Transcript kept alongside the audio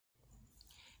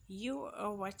You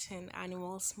are watching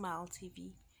Animal Smile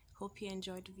TV. Hope you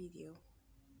enjoyed the video.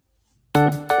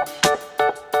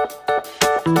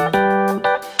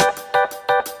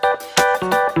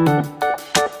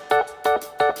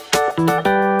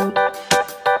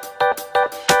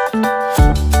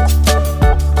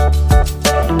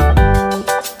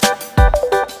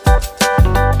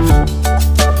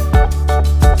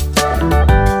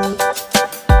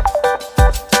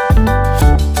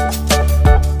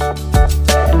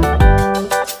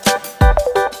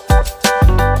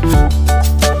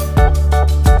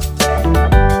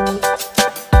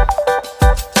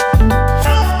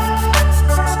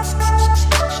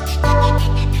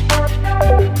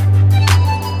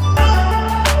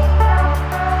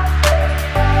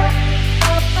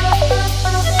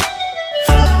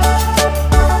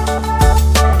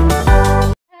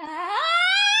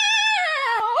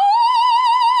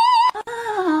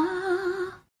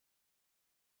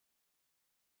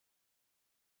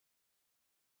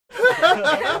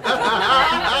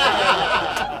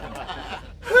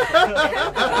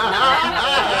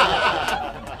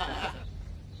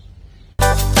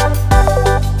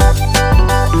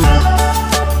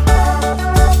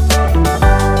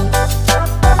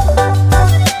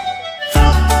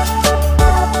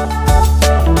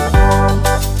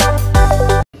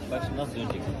 Bak şimdi nasıl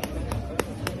dönecek?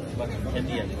 Bak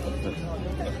kendi yerine.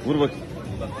 Vur bakayım.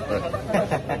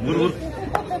 Bak. Vur vur.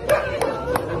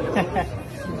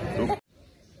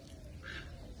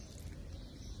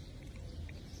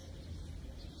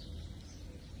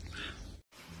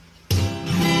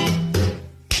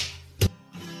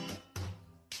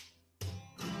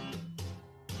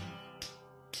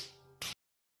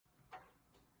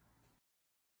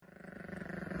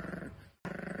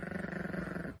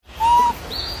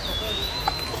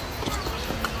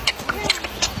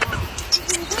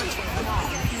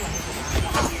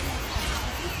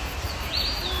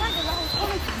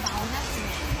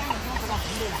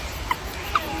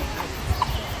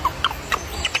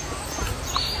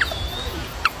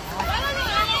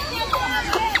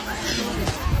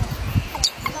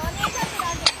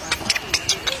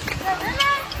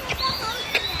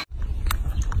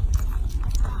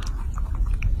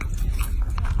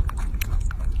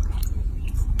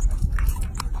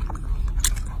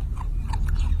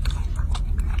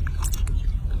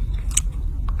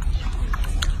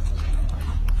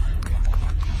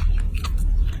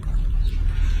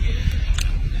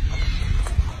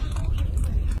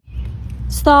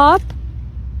 Stop.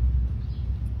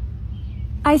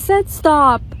 I said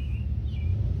stop.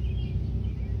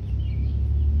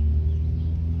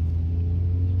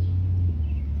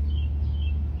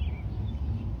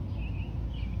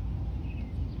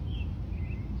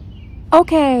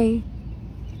 Okay.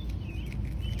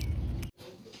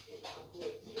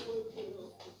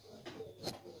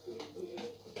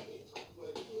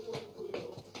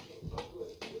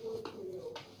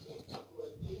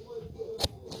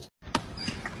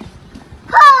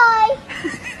 Hi!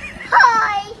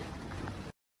 Hi!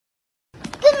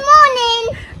 Good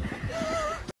morning!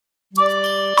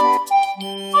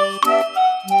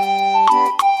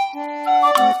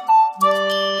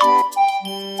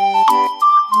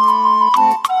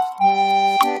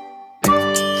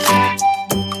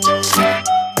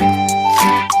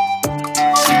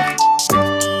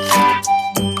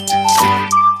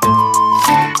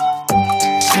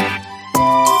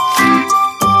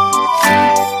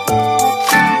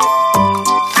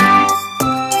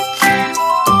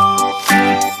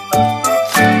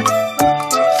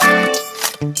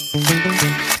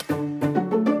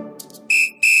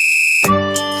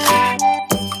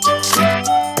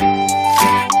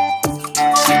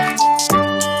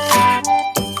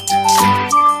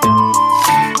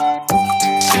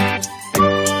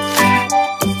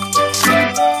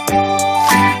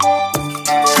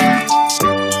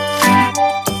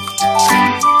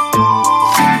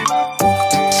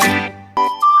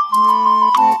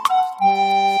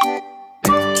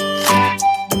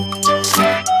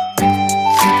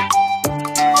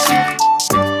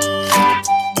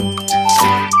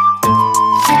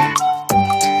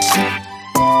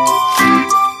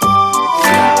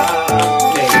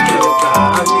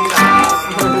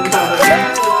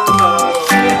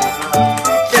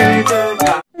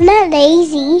 I'm not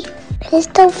lazy. I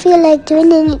just don't feel like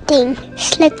doing anything.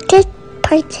 Selected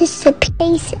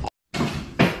participation.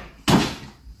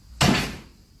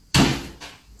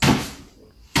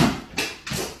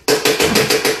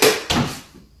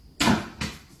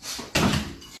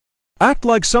 Act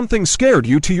like something scared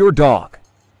you to your dog.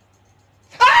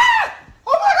 Ah!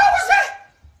 Oh my God, what's that?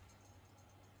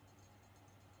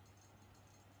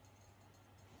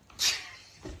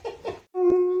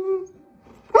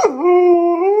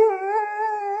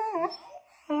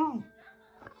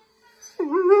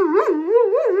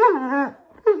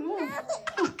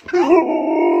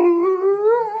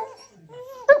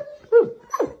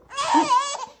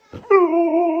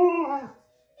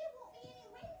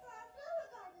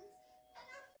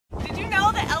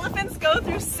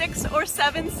 or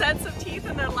 7 sets of teeth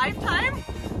in their lifetime?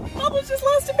 Bubbles just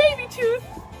lost a baby tooth.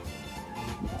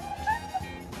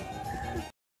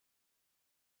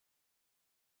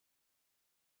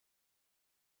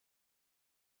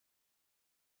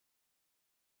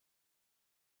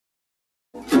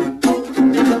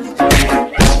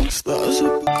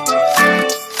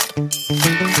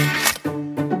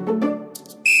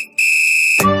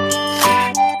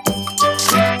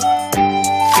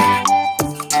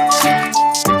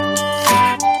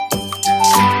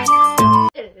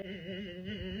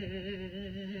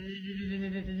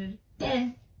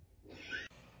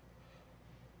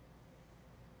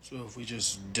 So if we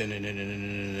just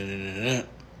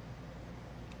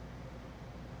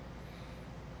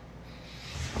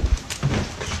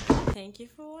Thank you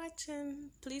for watching.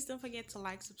 Please don't forget to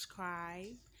like,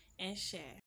 subscribe, and share.